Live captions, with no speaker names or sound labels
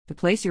To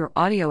place your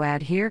audio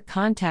ad here,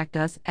 contact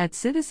us at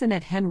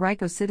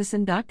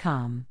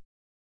citizen@henricocitizen.com.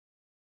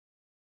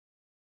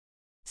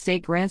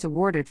 State grants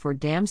awarded for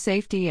dam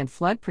safety and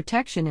flood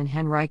protection in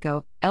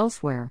Henrico,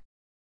 elsewhere.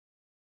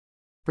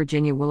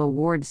 Virginia will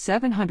award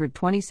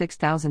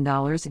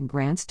 $726,000 in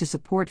grants to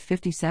support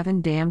 57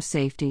 dam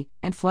safety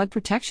and flood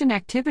protection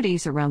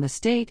activities around the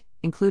state,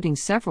 including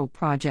several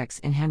projects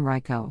in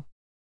Henrico.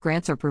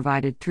 Grants are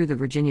provided through the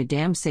Virginia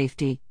Dam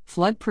Safety,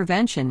 Flood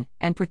Prevention,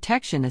 and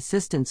Protection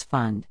Assistance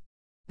Fund.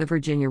 The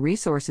Virginia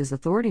Resources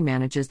Authority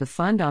manages the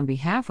fund on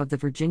behalf of the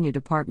Virginia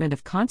Department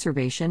of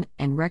Conservation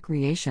and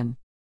Recreation.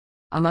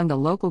 Among the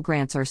local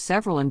grants are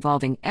several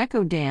involving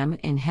Echo Dam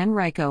in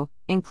Henrico,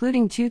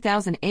 including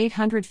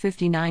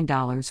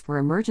 $2,859 for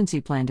Emergency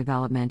Plan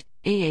Development,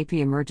 EAP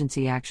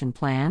Emergency Action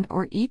Plan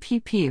or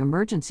EPP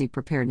Emergency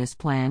Preparedness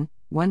Plan,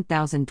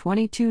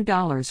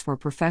 $1,022 for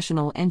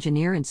Professional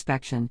Engineer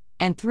Inspection,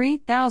 and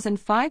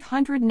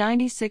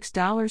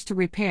 $3,596 to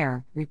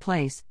repair,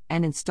 replace,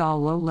 and install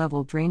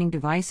low-level draining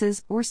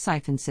devices or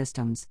siphon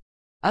systems.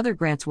 Other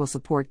grants will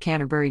support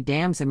Canterbury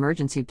Dam's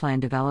Emergency Plan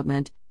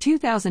Development,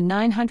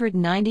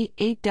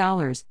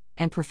 $2,998,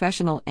 and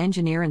Professional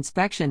Engineer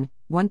Inspection,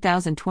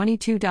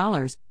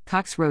 $1,022,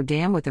 Cox Road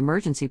Dam with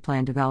Emergency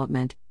Plan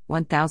Development,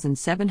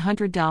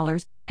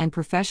 $1,700, and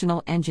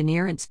Professional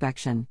Engineer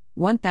Inspection,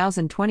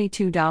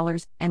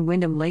 $1,022, and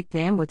Windham Lake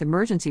Dam with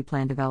Emergency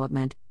Plan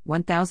Development,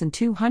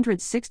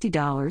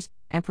 $1,260,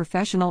 and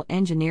Professional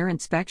Engineer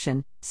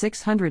Inspection,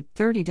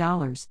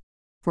 $630.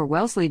 For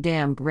Wellesley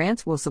Dam,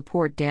 grants will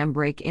support dam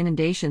break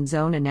inundation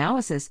zone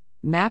analysis,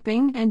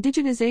 mapping, and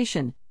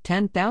digitization,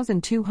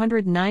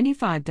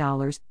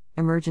 $10,295,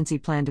 Emergency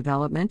Plan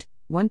Development,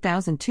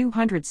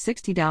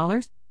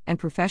 $1,260, and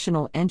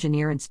Professional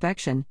Engineer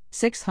Inspection,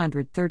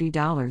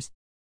 $630.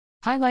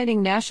 Highlighting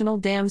National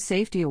Dam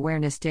Safety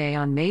Awareness Day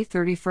on May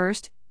 31,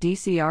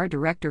 DCR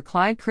Director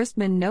Clyde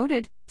Christman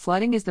noted,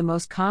 flooding is the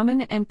most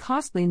common and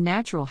costly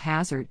natural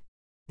hazard.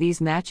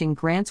 These matching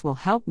grants will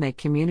help make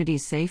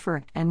communities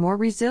safer and more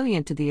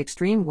resilient to the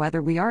extreme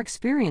weather we are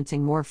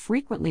experiencing more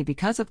frequently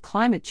because of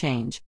climate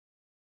change.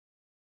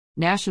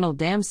 National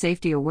Dam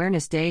Safety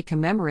Awareness Day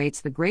commemorates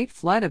the Great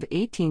Flood of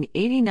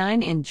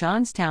 1889 in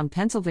Johnstown,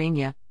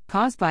 Pennsylvania,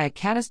 caused by a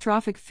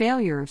catastrophic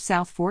failure of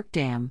South Fork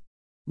Dam.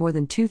 More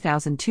than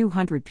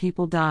 2,200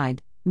 people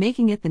died,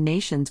 making it the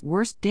nation's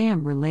worst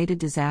dam-related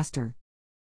disaster.